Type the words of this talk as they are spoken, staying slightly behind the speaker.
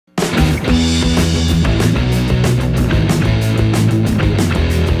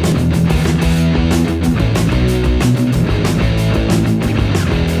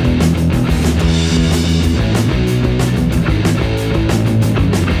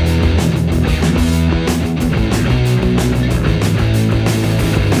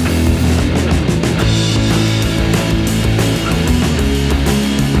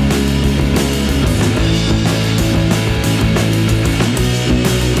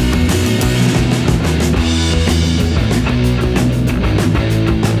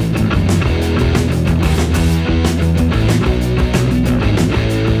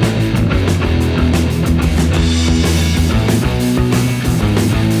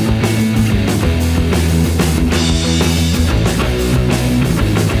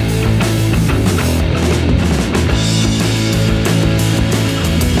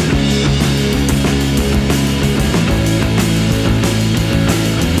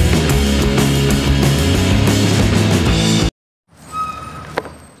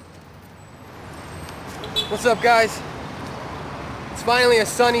What's up, guys? It's finally a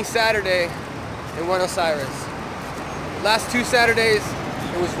sunny Saturday in Buenos Aires. Last 2 Saturdays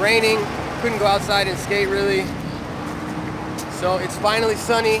it was raining, couldn't go outside and skate really. So it's finally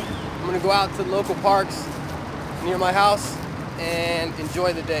sunny. I'm gonna go out to the local parks near my house and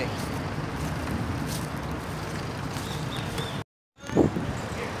enjoy the day.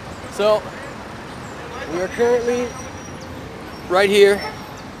 So we are currently right here.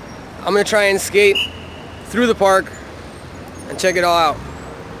 I'm gonna try and skate through the park and check it all out.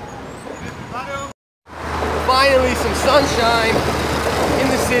 Finally some sunshine in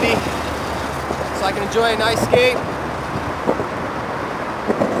the city so I can enjoy a nice skate.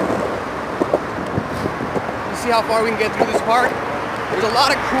 You see how far we can get through this park? There's a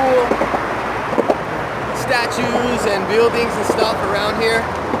lot of cool statues and buildings and stuff around here.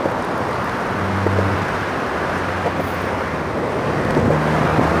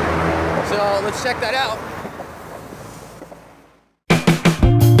 So let's check that out.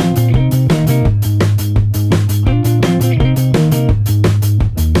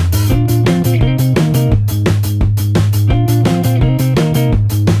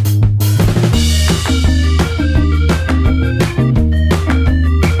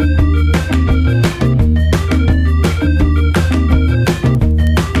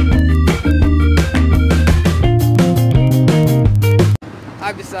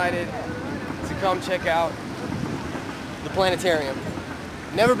 I've decided to come check out the planetarium.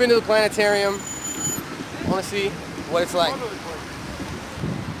 Never been to the planetarium. I want to see what it's like.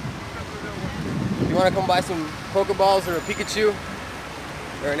 If you want to come buy some Pokeballs or a Pikachu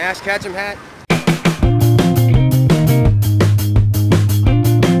or an Ash Ketchum hat,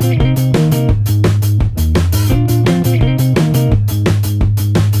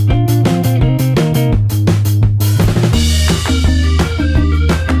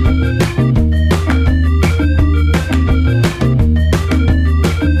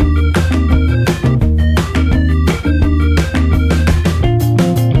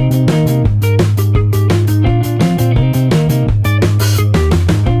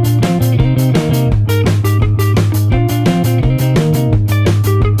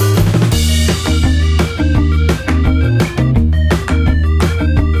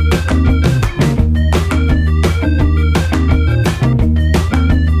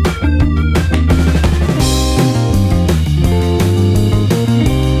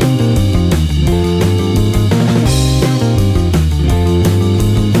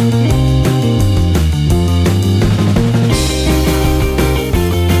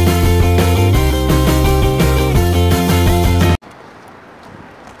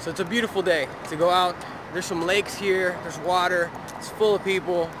 so it's a beautiful day to go out. There's some lakes here, there's water, it's full of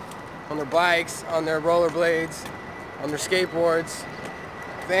people on their bikes, on their rollerblades, on their skateboards,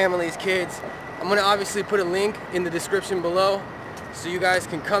 families, kids. I'm gonna obviously put a link in the description below so you guys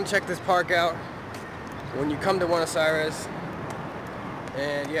can come check this park out when you come to Buenos Aires.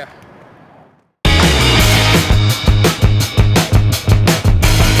 And yeah.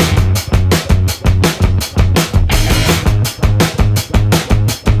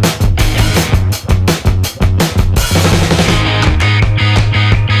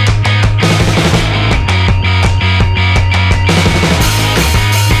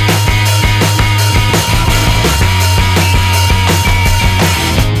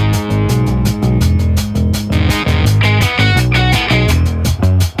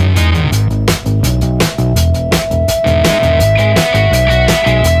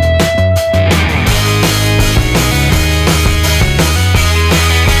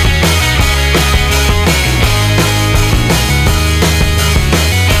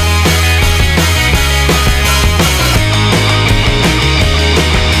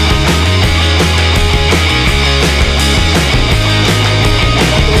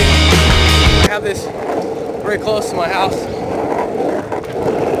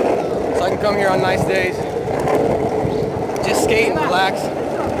 come here on nice days. Just skate and relax.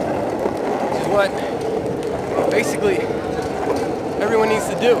 Which is what basically everyone needs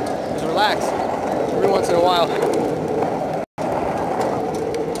to do, is relax every once in a while.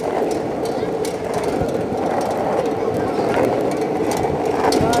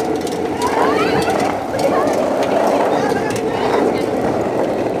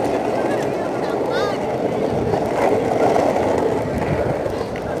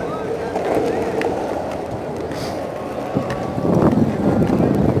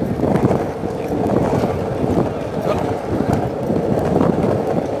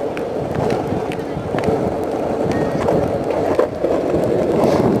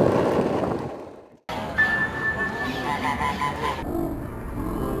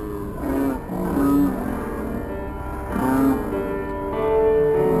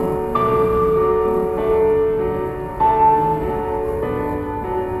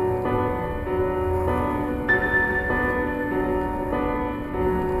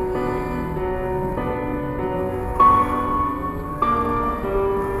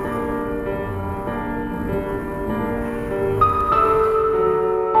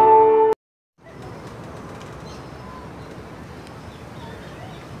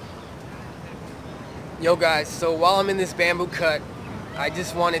 Yo guys, so while I'm in this bamboo cut, I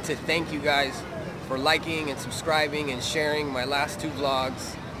just wanted to thank you guys for liking and subscribing and sharing my last 2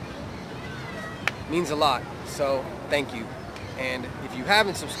 vlogs. It means a lot, so thank you. And if you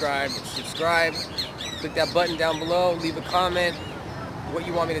haven't subscribed, subscribe, click that button down below, leave a comment, what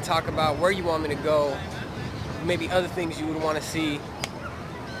you want me to talk about, where you want me to go, maybe other things you would want to see,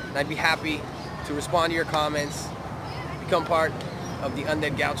 and I'd be happy to respond to your comments, become part of the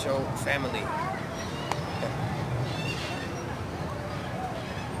Undead Gaucho family.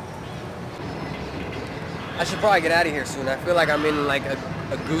 I should probably get out of here soon. I feel like I'm in like a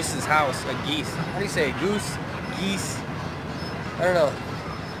goose's house, a geese. How do you say it? Goose? Geese? I don't know.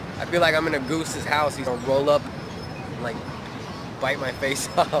 I feel like I'm in a goose's house. He's gonna roll up and like bite my face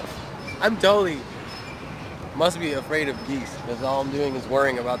off. I'm totally must be afraid of geese because all I'm doing is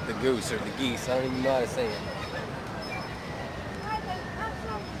worrying about the goose or the geese. I don't even know how to say it.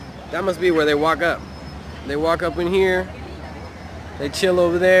 That must be where they walk up. They walk up in here, they chill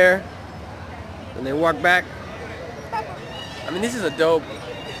over there, and they walk back. I mean, this is a dope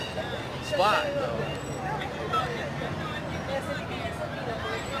spot, though.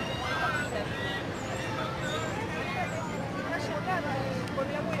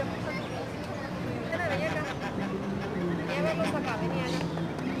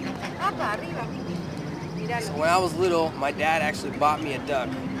 So when I was little, my dad actually bought me a duck.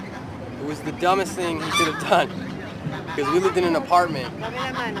 It was the dumbest thing he could have done because we lived in an apartment.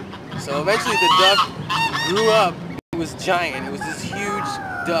 So eventually the duck grew up. It was giant. It was this huge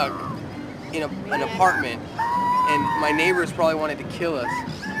duck in an apartment, and my neighbors probably wanted to kill us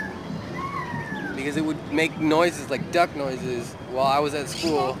because it would make noises like duck noises while I was at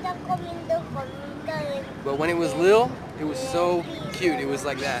school. But when it was little, it was so cute. It was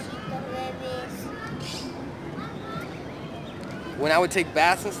like that. When I would take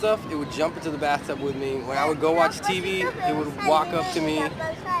baths and stuff, it would jump into the bathtub with me. When I would go watch TV, it would walk up to me.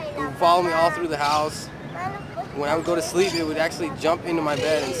 It would follow me all through the house. When I would go to sleep, it would actually jump into my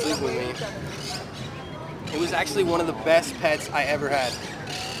bed and sleep with me. It was actually one of the best pets I ever had.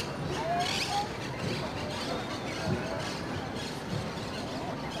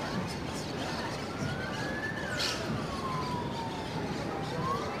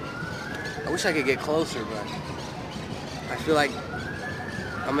 I wish I could get closer, but I feel like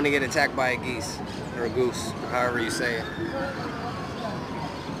I'm gonna get attacked by a geese or a goose, or however you say it.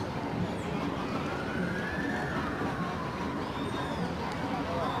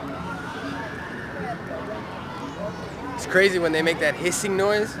 It's crazy when they make that hissing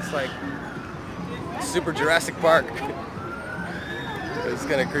noise. It's like super Jurassic Park. It's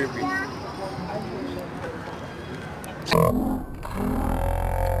kind of creepy.